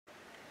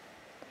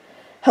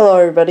Hello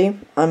everybody,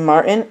 I'm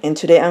Martin, and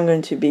today I'm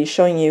going to be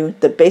showing you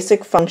the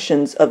basic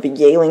functions of a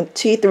Yealink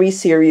T3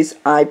 series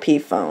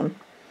IP phone.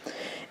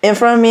 In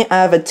front of me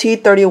I have a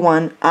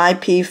T31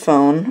 IP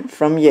phone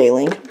from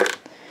Yealink,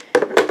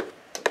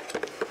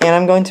 and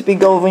I'm going to be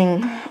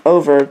going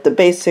over the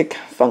basic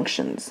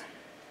functions.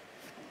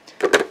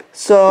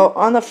 So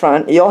on the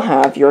front you'll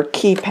have your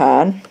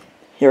keypad,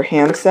 your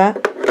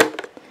handset,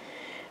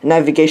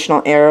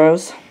 navigational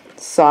arrows,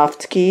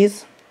 soft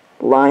keys,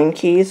 line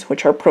keys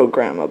which are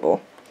programmable,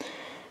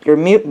 your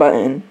mute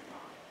button,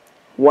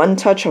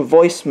 one-touch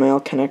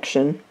voicemail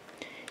connection,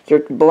 your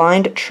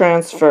blind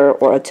transfer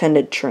or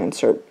attended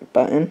transfer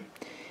button,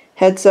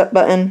 headset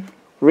button,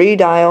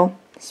 redial,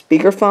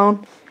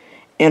 speakerphone,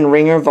 and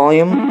ringer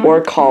volume or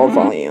call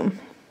volume.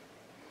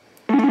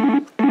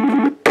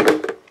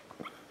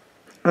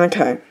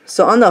 Okay,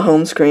 so on the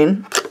home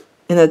screen,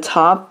 in the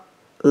top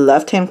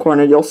left-hand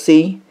corner, you'll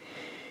see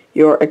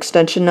your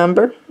extension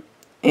number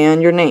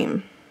and your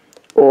name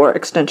or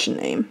extension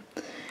name.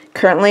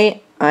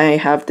 Currently, I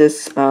have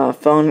this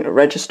phone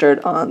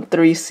registered on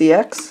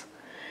 3CX,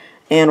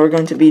 and we're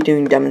going to be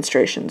doing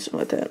demonstrations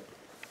with it.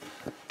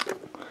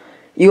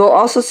 You will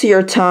also see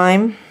your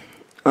time,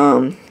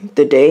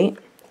 the date,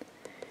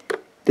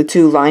 the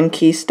two line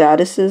key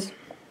statuses,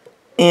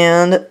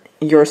 and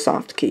your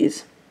soft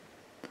keys.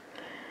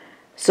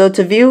 So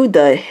to view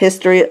the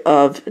history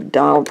of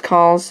dialed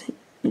calls,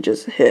 you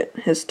just hit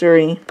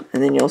history,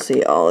 and then you'll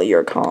see all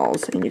your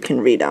calls, and you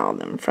can redial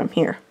them from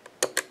here.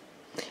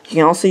 You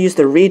can also use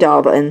the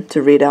redial button to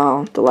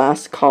redial the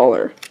last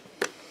caller.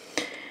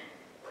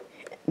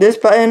 This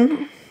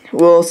button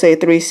will say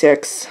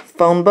 3.6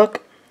 phone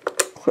book.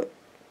 Click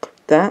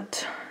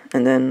that,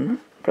 and then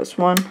press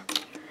 1.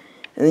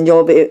 And then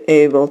you'll be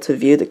able to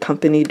view the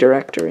company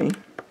directory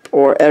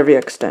or every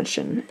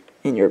extension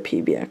in your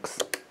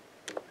PBX.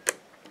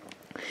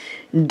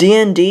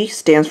 DND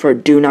stands for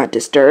Do Not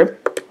Disturb.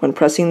 When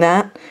pressing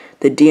that,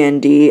 the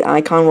DND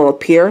icon will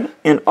appear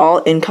and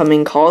all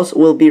incoming calls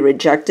will be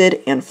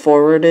rejected and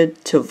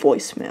forwarded to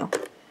voicemail.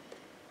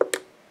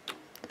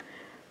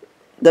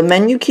 The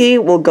menu key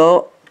will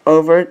go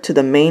over to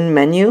the main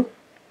menu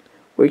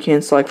where you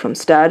can select from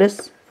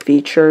status,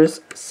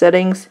 features,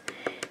 settings,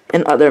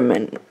 and other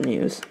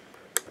menus.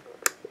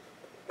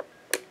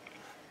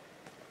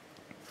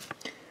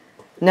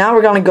 Now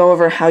we're going to go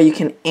over how you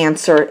can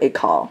answer a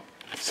call.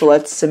 So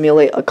let's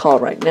simulate a call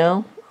right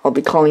now. I'll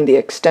be calling the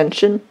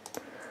extension.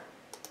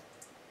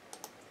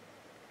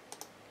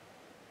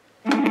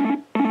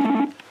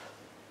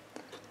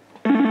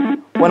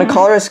 When a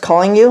caller is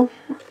calling you,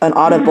 an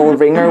audible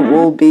ringer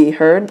will be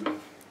heard.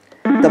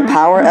 The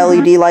power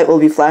LED light will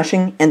be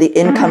flashing, and the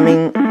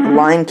incoming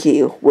line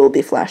key will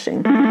be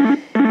flashing.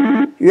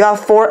 You have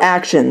 4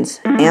 actions: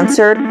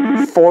 answered,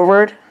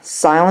 forward,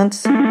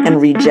 silence,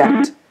 and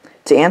reject.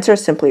 To answer,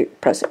 simply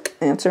press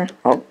answer.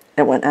 Oh,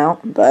 it went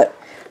out, but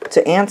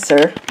to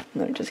answer,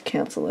 let me just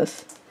cancel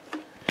this.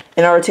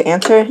 In order to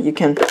answer, you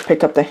can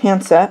pick up the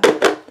handset,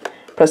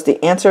 press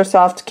the answer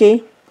soft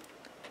key,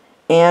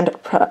 and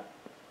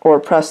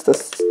press the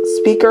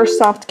speaker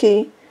soft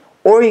key,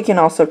 or you can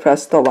also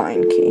press the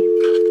line key.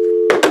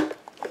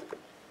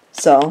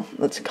 So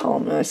let's call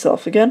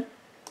myself again.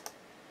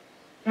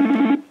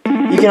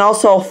 You can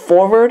also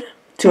forward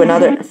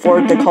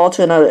the call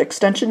to another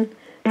extension,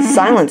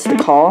 silence the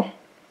call,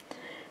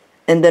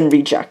 and then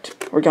reject.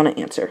 We're going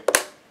to answer.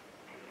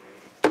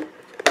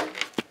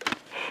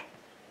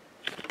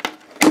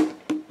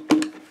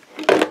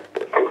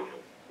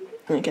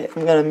 Okay,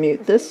 I'm going to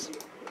mute this.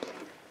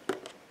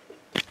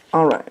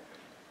 Alright.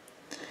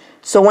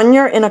 So when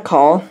you're in a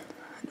call,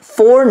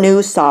 4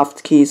 new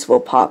soft keys will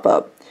pop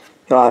up.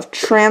 You'll have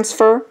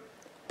transfer,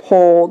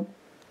 hold,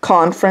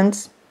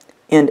 conference,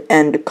 and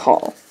end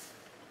call.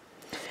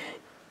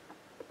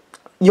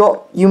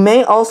 You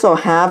may also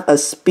have a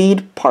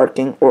speed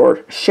parking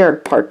or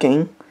shared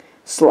parking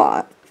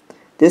slot.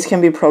 This can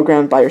be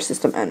programmed by your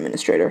system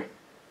administrator.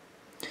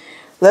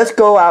 Let's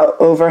go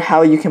over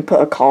how you can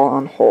put a call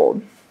on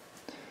hold.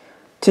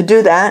 To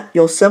do that,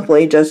 you'll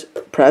simply just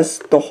press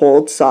the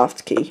hold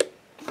soft key.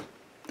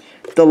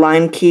 The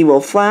line key will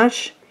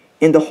flash,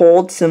 and the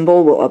hold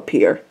symbol will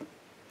appear.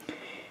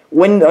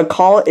 When a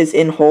call is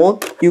in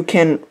hold, you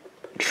can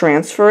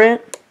transfer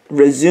it,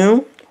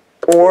 resume,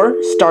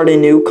 or start a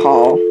new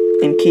call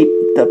and keep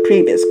the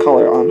previous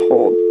caller on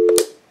hold.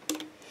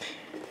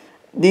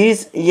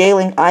 These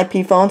Yealink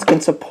IP phones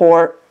can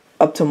support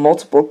up to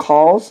multiple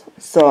calls,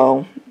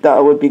 so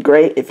that would be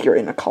great if you're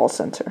in a call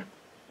center.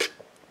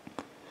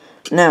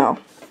 Now,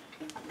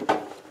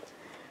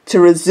 to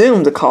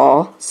resume the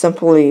call,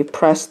 simply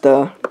press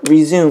the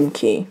resume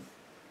key.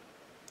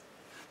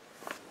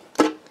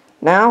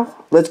 Now,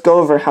 let's go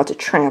over how to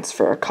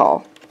transfer a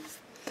call.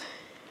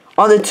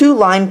 On the 2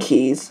 line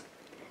keys,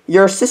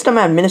 your system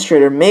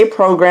administrator may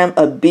program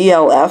a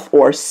BLF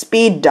or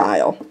speed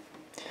dial.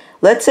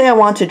 Let's say I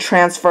want to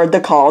transfer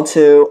the call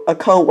to a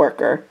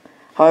coworker.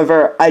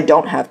 However, I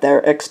don't have their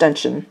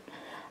extension.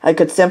 I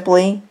could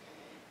simply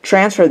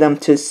transfer them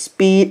to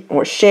speed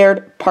or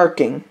shared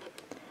parking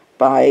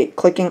by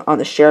clicking on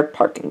the shared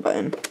parking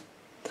button.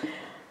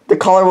 The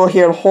caller will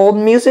hear hold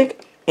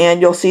music,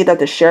 and you'll see that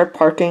the shared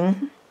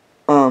parking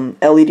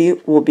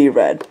LED will be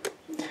red.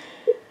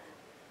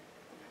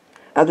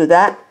 After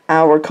that,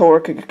 our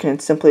coworker can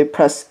simply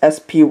press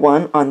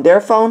SP1 on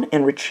their phone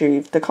and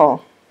retrieve the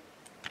call.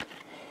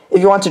 If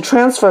you want to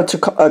transfer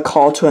a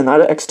call to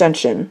another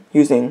extension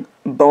using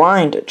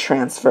blind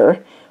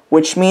transfer,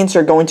 which means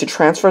you're going to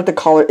transfer the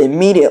caller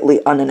immediately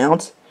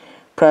unannounced,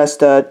 press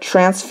the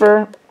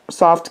transfer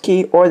soft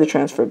key or the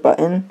transfer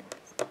button,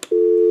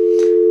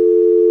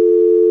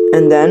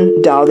 and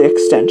then dial the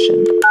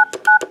extension.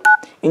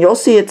 And you'll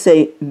see it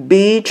say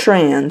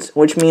B-trans,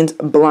 which means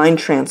blind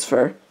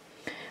transfer.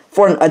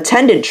 For an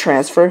attended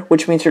transfer,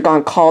 which means you're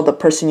going to call the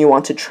person you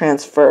want to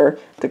transfer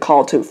the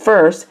call to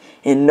first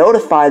and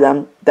notify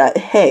them that,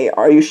 hey,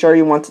 are you sure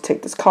you want to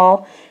take this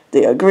call?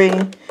 They agree.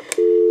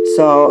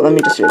 So let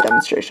me just do a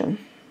demonstration.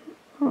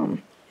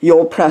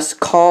 You'll press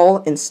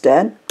call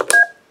instead.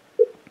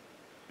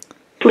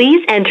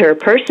 Please enter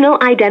personal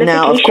identification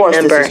now, of course,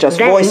 number, this is just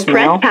then voicemail.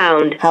 press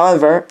pound.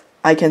 However,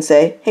 I can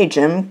say, hey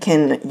Jim,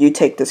 can you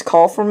take this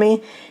call for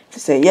me? If they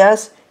say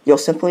yes, you'll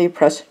simply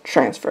press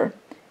transfer.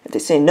 If they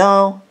say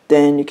no,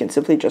 then you can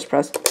simply just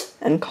press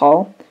end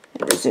call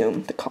and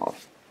resume the call.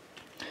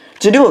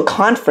 To do a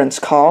conference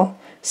call,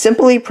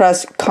 simply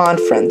press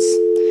conference.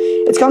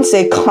 It's going to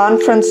say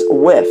conference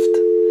with.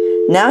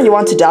 Now you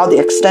want to dial the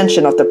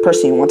extension of the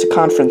person you want to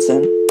conference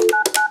in.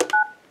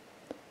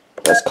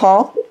 Press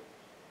call.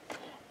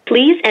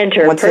 Please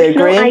enter Once they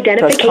personal agree,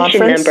 identification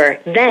press number,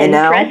 then and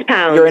now press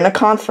pound. you're in a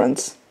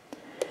conference.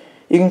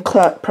 You can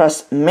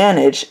press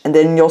manage, and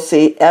then you'll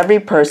see every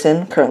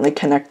person currently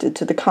connected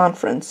to the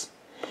conference.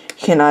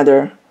 You can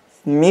either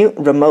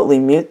remotely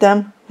mute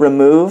them,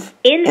 remove,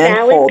 and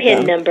hold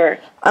PIN them. number.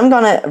 I'm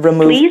gonna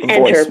remove Please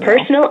enter voicemail.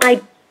 personal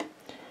ID.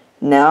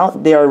 Now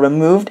they are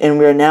removed, and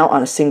we are now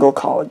on a single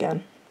call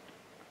again.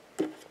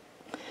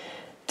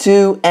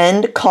 To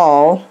end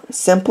call,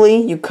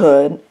 simply you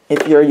could,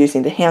 if you're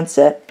using the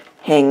handset,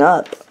 hang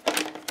up.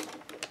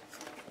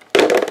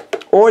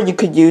 Or you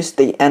could use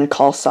the end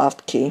call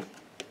soft key.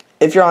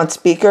 If you're on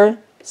speaker,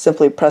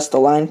 simply press the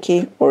line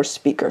key or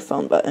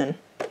speakerphone button.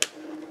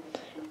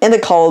 And the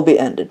call will be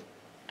ended.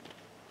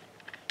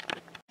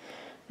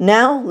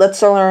 Now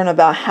let's learn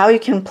about how you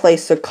can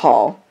place a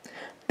call.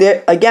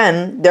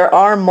 There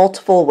are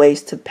multiple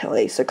ways to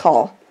place a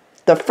call.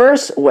 The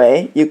first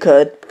way, you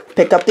could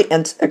pick up the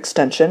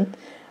extension,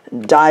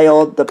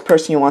 dial the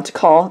person you want to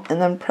call,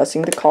 and then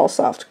pressing the call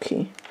soft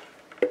key.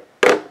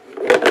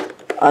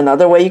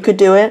 Another way you could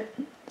do it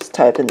is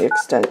type in the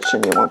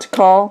extension you want to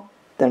call,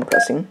 then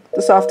pressing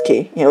the soft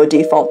key. It would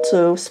default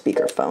to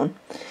speakerphone.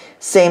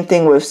 Same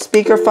thing with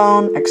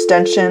speakerphone,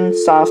 extension,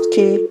 soft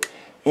key,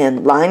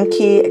 and line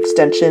key,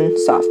 extension,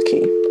 soft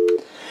key.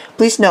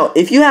 Please note,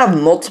 if you have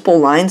multiple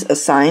lines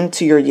assigned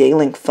to your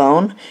Yealink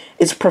phone,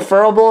 it's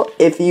preferable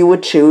if you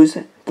would choose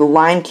the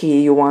line key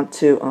you want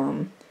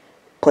to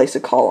place a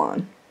call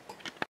on.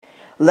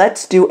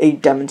 Let's do a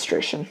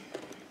demonstration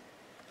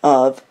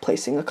of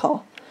placing a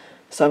call.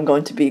 So I'm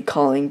going to be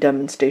calling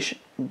demonstration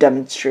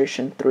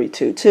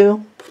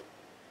 322.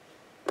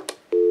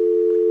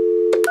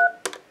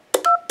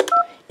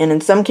 And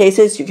in some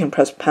cases, you can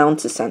press pound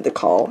to send the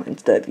call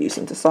instead of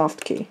using the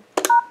soft key.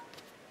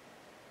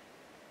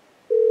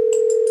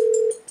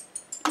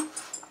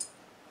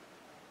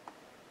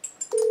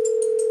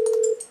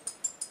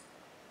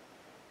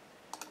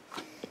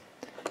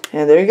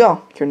 And there you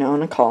go. You're now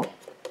on a call.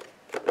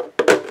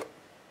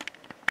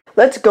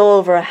 Let's go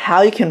over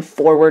how you can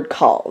forward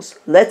calls.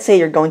 Let's say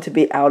you're going to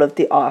be out of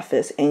the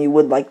office and you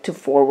would like to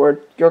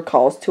forward your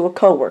calls to a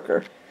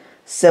coworker.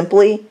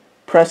 Simply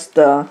press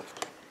the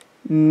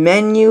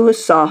menu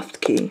soft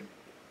key.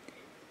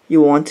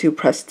 You want to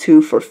press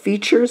 2 for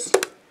features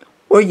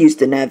or use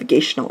the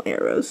navigational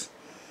arrows.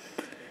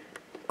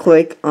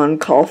 Click on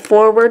call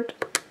forward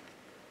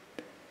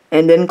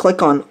and then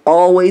click on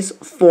always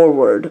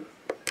forward.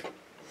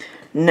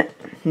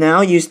 Now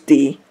use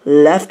the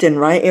left and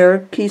right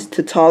arrow keys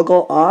to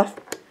toggle off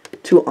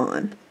to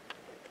on.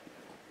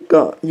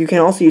 Go. You can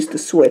also use the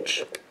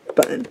switch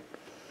button.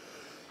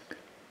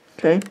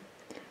 Okay.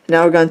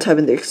 Now we're going to type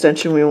in the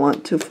extension we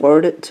want to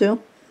forward it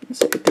to. Let's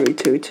say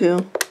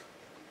 322.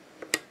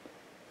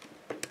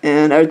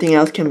 And everything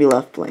else can be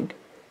left blank.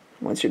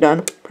 Once you're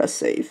done, press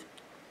save.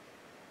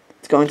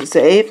 It's going to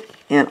save,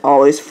 and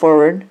always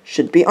forward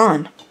should be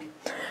on.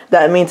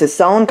 That means if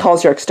someone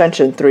calls your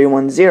extension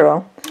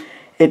 310,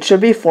 it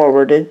should be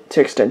forwarded to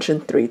extension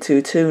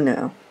 322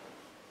 now.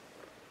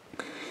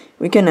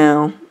 We can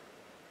now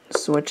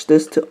switch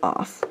this to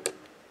off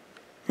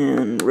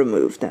and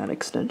remove that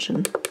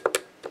extension.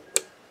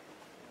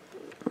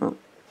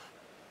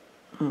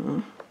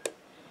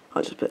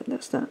 I'll just put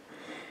this that.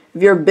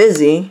 If you're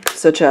busy,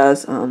 such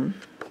as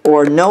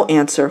or no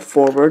answer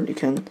forward, you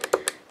can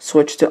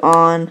switch to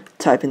on,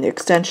 type in the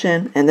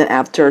extension, and then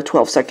after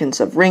 12 seconds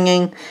of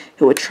ringing,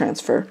 it would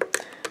transfer.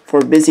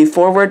 For busy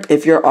forward,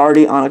 if you're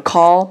already on a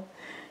call,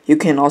 you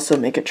can also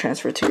make a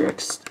transfer to your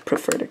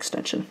preferred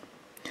extension.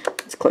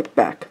 Let's click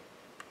back.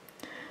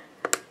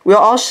 We'll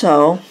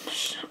also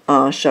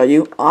show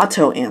you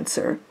auto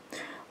answer.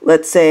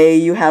 Let's say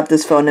you have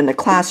this phone in the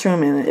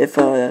classroom, and if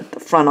the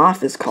front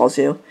office calls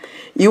you,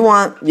 you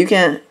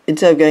can,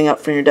 instead of getting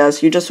up from your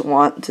desk, you just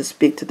want to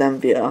speak to them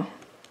via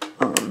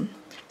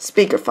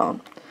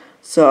speakerphone.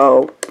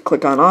 So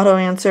click on auto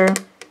answer,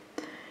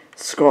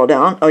 scroll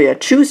down. Oh yeah,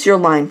 choose your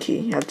line key.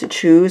 You have to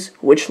choose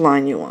which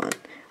line you want.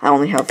 I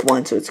only have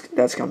one, so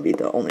that's going to be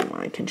the only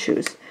one I can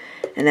choose.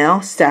 And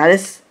now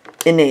status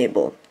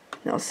enable.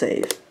 Now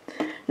save.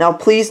 Now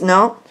please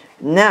note,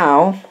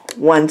 now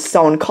when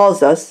someone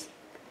calls us,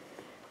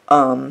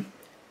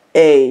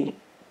 a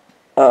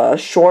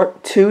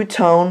short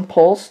two-tone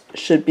pulse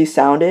should be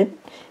sounded.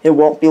 It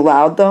won't be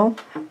loud though,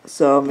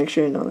 so make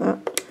sure you know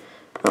that.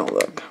 Oh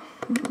look,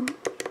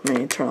 let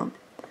me try.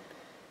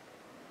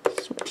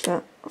 Switch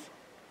that.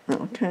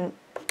 Okay.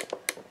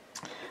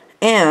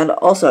 And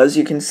also, as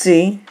you can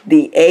see,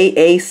 the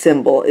AA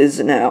symbol is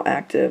now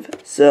active,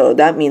 so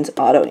that means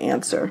auto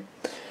answer.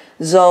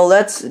 So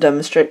let's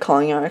demonstrate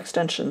calling our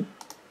extension.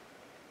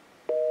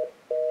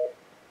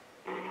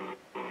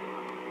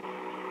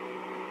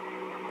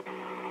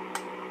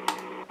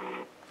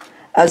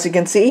 As you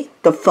can see,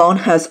 the phone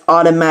has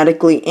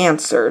automatically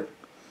answered,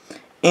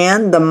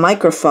 and the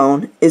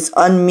microphone is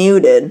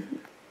unmuted.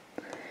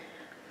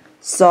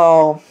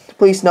 So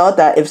please note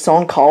that if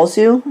someone calls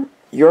you,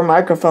 your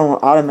microphone will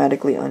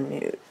automatically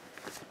unmute.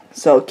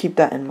 So keep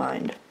that in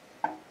mind.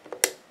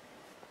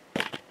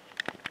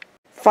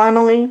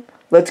 Finally,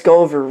 let's go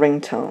over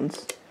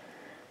ringtones.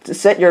 To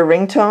set your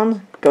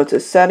ringtone, go to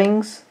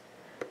Settings,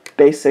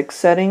 Basic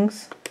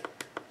Settings,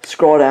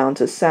 scroll down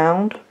to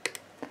Sound,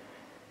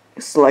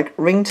 select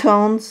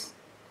ringtones,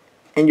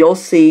 and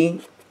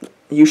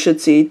you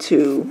should see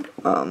two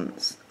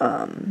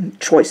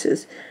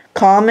choices: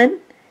 common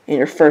and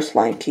your first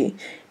line key.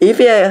 If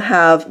you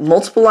have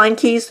multiple line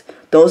keys,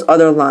 those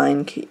other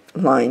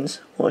lines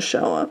will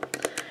show up.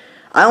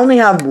 I only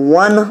have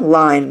one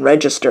line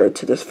registered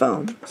to this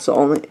phone,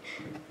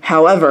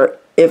 however,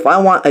 if I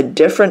want a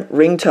different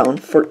ringtone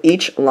for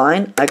each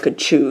line, I could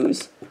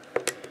choose.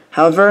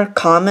 However,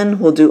 common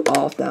will do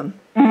all of them.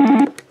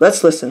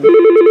 Let's listen.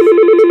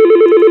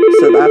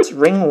 So that's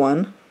ring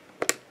 1.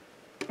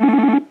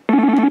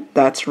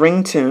 That's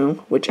ring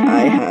 2, which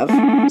I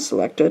have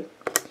selected.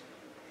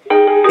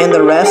 And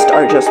the rest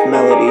are just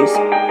melodies,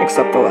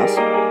 except the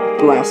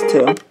last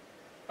two.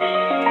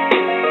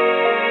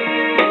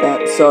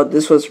 So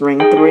this was ring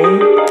 3.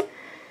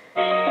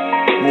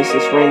 And this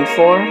is ring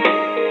 4.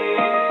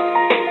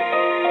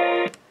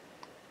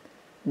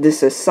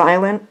 This is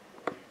silent.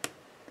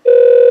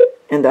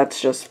 And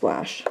that's just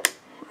flash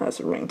as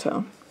a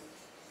ringtone.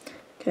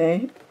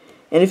 Okay.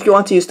 And if you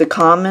want to use the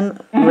common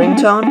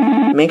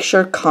ringtone, make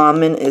sure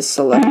common is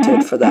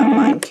selected for that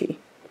line key.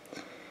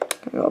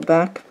 Go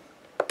back.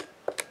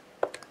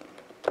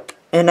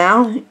 And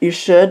now you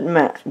should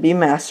be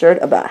mastered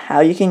about how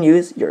you can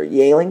use your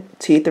Yealink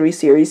T3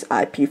 series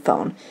IP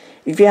phone.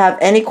 If you have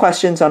any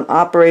questions on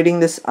operating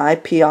this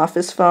IP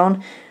office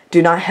phone,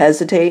 do not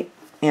hesitate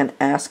and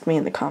ask me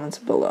in the comments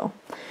below.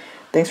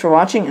 Thanks for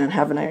watching and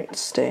have a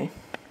nice day.